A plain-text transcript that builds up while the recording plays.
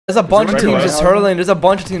There's a bunch of teams just hurling. There's a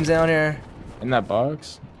bunch of teams down here. In that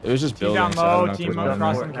box? It was just building. Team down low, team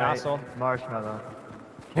crossing castle. Marshmello.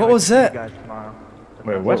 What was that?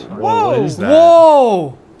 Wait, what? Whoa! What is that?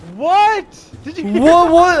 Whoa! What? Did you hear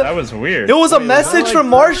What? That was weird. It was a message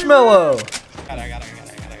from Marshmello. I got it.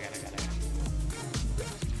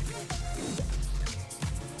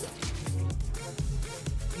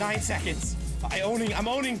 9 seconds. I'm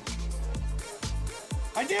owning.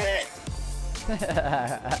 I did it.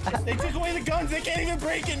 They took away the guns. They can't even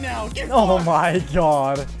break it now. Oh my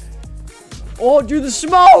god. Oh, dude, the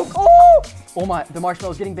smoke. Oh! Oh my, the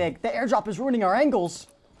Marshmellow's getting big. The airdrop is ruining our angles.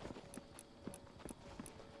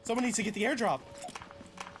 Someone needs to get the airdrop.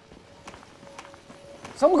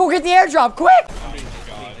 Someone go get the airdrop, quick! Oh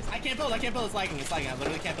God. I can't build. It's lagging. I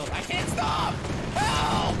literally can't build. I can't stop.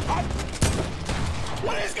 Help!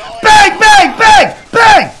 What is going on? Bang! Bang! Bang!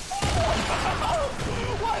 Bang!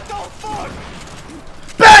 What the fuck?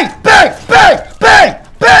 Bang! Bang! Bang! Bang!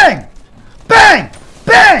 Bang! Bang!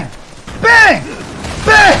 Bang! Bang!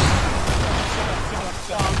 Bang!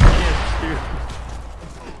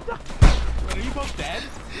 Wait, are you both dead?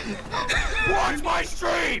 Watch my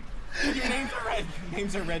stream! Dude, your names are red. Your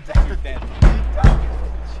names are red, you're dead.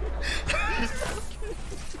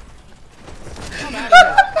 Come out of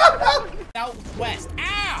here. Southwest.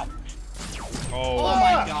 Ow! Oh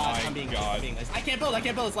my god. I'm being this. I can't build.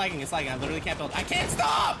 It's lagging. I literally can't build. I can't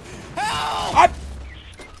stop! Help!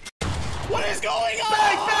 What is going on?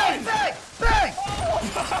 Bang! Bang! Bang! Bang!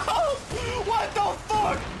 What the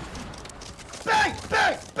fuck? Bang!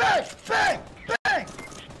 Bang! Bang! Bang! Bang!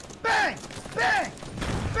 Bang! Bang!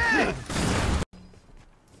 Bang!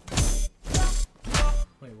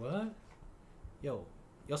 Wait, what? Yo,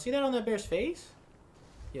 y'all see that on that bear's face?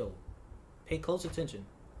 Yo, pay close attention.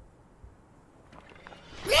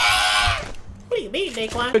 What do you mean,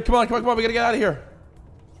 Daequan? Come on, we gotta get out of here.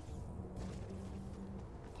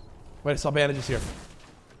 Wait, I saw bandages here.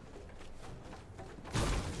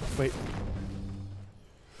 Wait.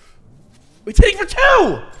 We take for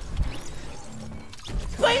two!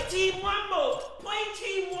 Play Team Wumble! Play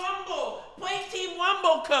Team Wumble! Play Team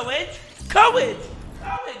Wumble, Courage! Courage!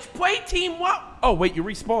 Courage! Play Team Wumble! Oh, wait, you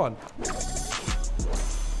respawn.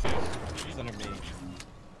 He's under me.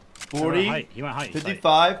 40, he went height.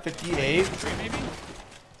 55, 58. Maybe?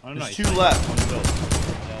 There's 2 left.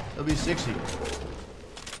 It'll be 60.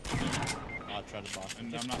 I'll try to box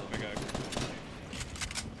him. I'm not the big guy.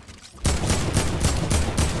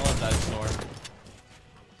 I'll let that snore.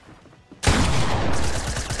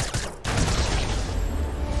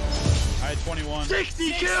 I had 21.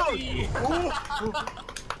 60 kills!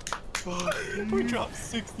 We dropped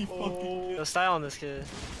 60 fucking kills. No style on this kid.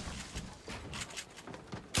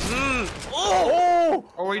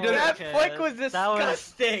 Oh, we did that it. Flick was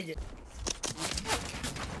disgusting.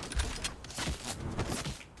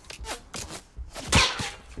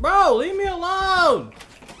 Bro, leave me alone!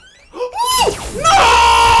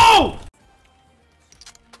 No!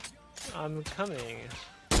 I'm coming.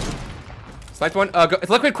 Select one. It's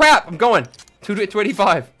liquid crap. I'm going.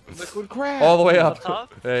 285. Liquid crap. All the way up. Up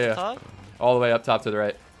top? Yeah. Top? All the way up top to the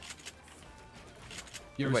right.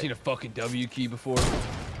 You ever seen a fucking W key before?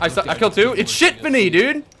 I killed 2. It's shitfuhny,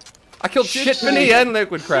 dude. I killed shitfuhny and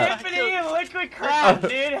liquid crap. Shitfuhny and liquid crap,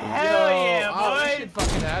 dude. Hell yeah, boy. We should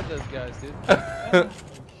fucking add those guys, dude.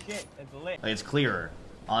 Shit, it's lit. Like it's clearer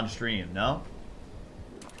on stream, no?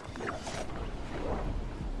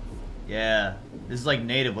 Yeah. This is like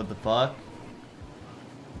native, what the fuck?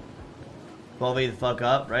 12-8 the fuck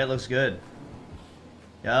up, right? Looks good.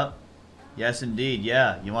 Yep. Yes, indeed,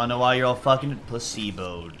 yeah. You wanna know why you're all fucking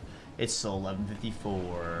placeboed? It's still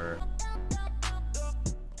 11:54.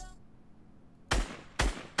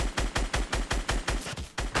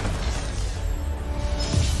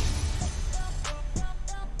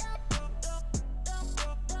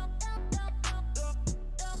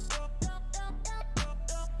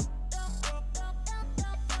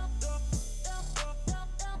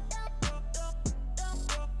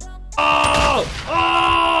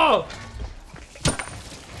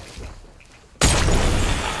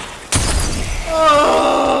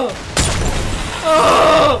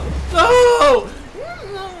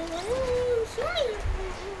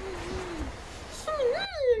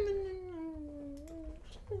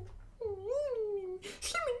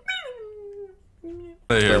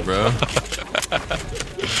 Here, bro.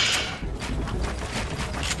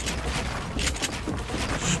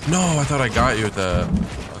 No, I thought I got you with that.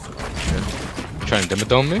 You trying to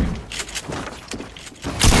dimmadome me?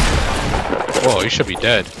 Whoa, you should be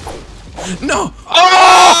dead. No!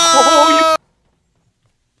 Oh!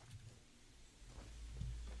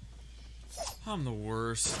 I'm the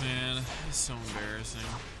worst, man. It's so embarrassing.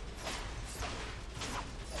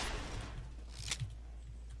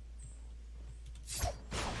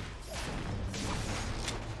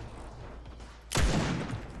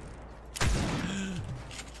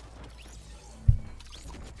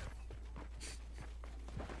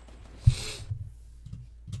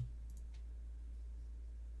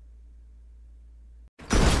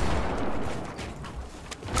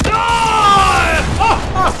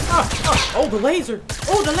 Oh, the laser!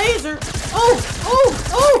 Oh, the laser!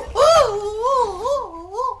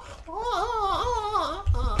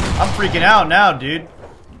 I'm freaking out now, dude.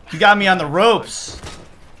 You got me on the ropes,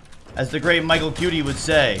 as the great Michael Cutie would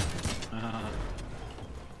say.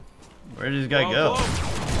 Where did this guy go?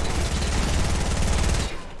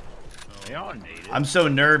 I'm so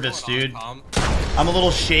nervous, dude. I'm a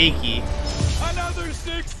little shaky. Another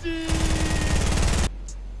 60!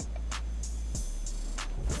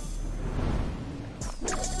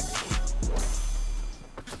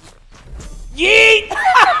 Yeet!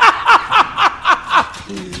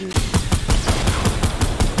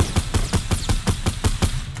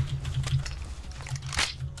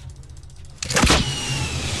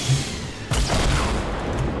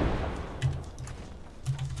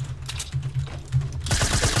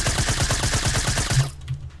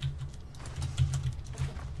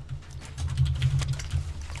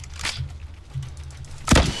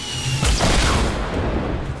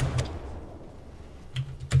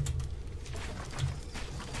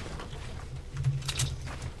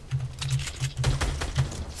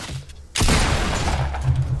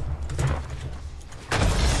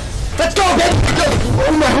 Let's go, baby!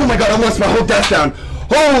 Oh my god, I lost my whole death down.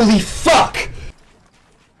 Holy fuck!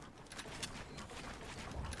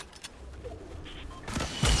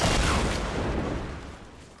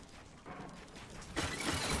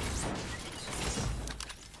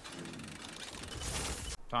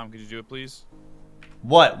 Tom, could you do it, please?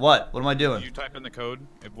 What? What am I doing? Could you type in the code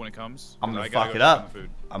when it comes? I'm gonna fuck it up.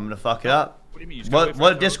 I'm gonna fuck it up. What do you mean? You just gotta wait for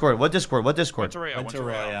What the Discord? What Discord? What Discord? Winter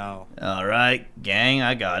Royale. All right, gang,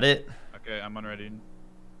 I got it. Okay, I'm unready.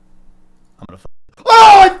 I'm gonna.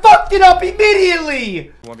 Oh, I fucked it up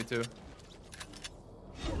immediately. 1v2.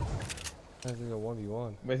 I think a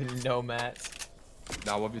 1v1. With no mats.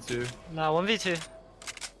 Nah, 1v2. Nah, 1v2.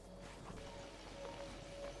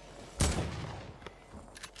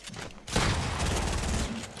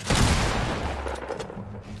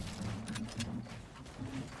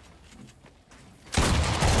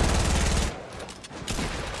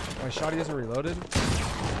 My shotty isn't reloaded.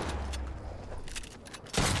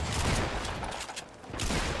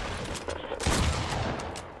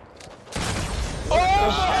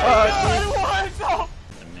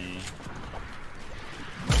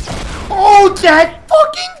 Oh, that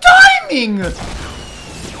fucking timing!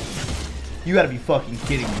 You gotta be fucking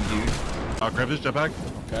kidding me, dude. Grab this jetpack.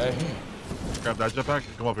 Okay. Grab that jetpack.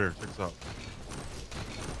 Come up here. Check this out.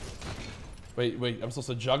 Wait, I'm supposed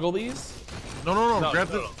to juggle these? No. Grab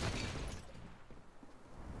this.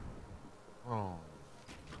 Oh.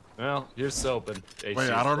 Well, here's soap and Wait,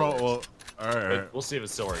 I don't know. Well, all right. We'll see if it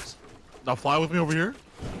still works. Now fly with me over here.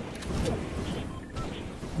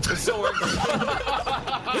 It still works.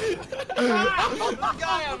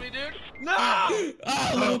 Guy on me, dude. No!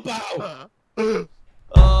 Ah, little bow.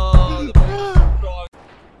 Oh,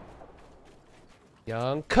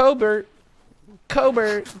 young Cobert.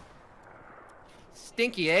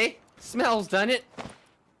 Stinky, eh? Smells, done it?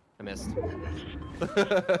 I missed.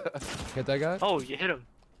 Hit that guy? Oh, you hit him.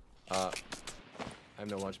 I have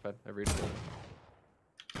no launch pad. I've reached it.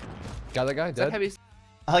 Got that guy? Is that Dead? heavy?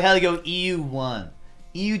 I like how they go. EU won.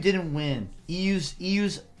 EU didn't win.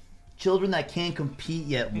 EU's children that can't compete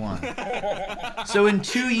yet won. So in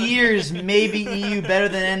 2 years, maybe EU better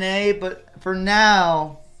than NA, but for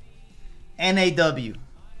now, NAW.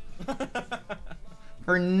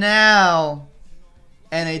 For now,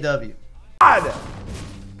 NAW. God!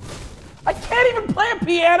 I can't even play a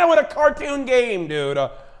piano in a cartoon game, dude.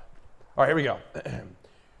 All right, here we go.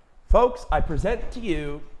 Folks, I present to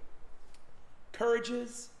you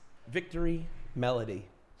Courage's Victory Melody.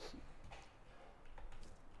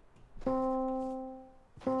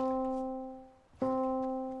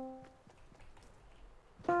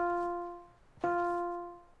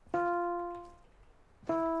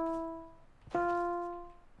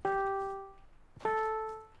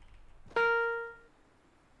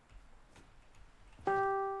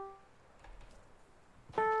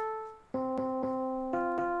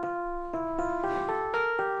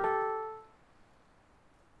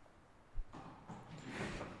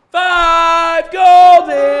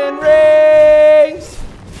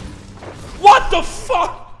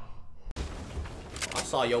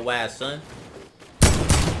 your ass, son.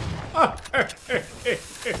 I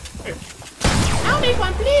need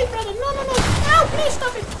one, please, brother. No, no, no. No, please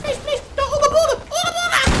stop it. Please, please. Don't ooga booga. Ooga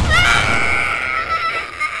booga.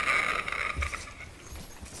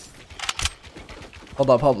 Hold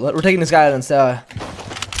up, hold up. We're taking this guy out instead.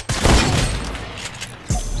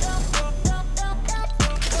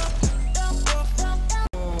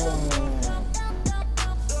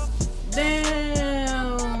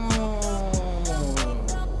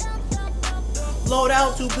 Load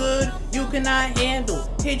out too good, you cannot handle.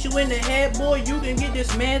 Hit you in the head, boy, you can get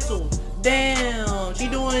dismantled. Damn, she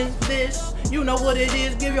doing this. You know what it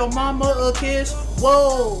is, give your mama a kiss.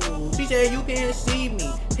 Whoa, she said you can't see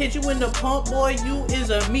me. Hit you in the pump, boy, you is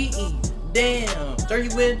a meaty. Damn, turn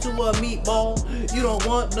you into a meatball. You don't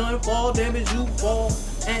want none, fall damage, you fall.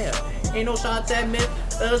 Damn, ain't no shots at myth.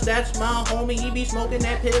 That's my homie, he be smoking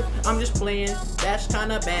that piff. I'm just playing, that's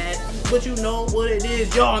kinda bad. But you know what it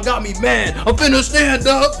is, y'all got me mad. I'm finna stand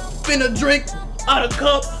up, finna drink out a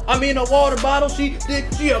cup. I mean a water bottle, she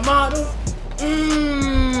a model.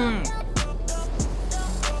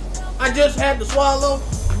 I just had to swallow.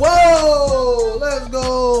 Whoa, let's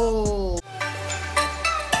go.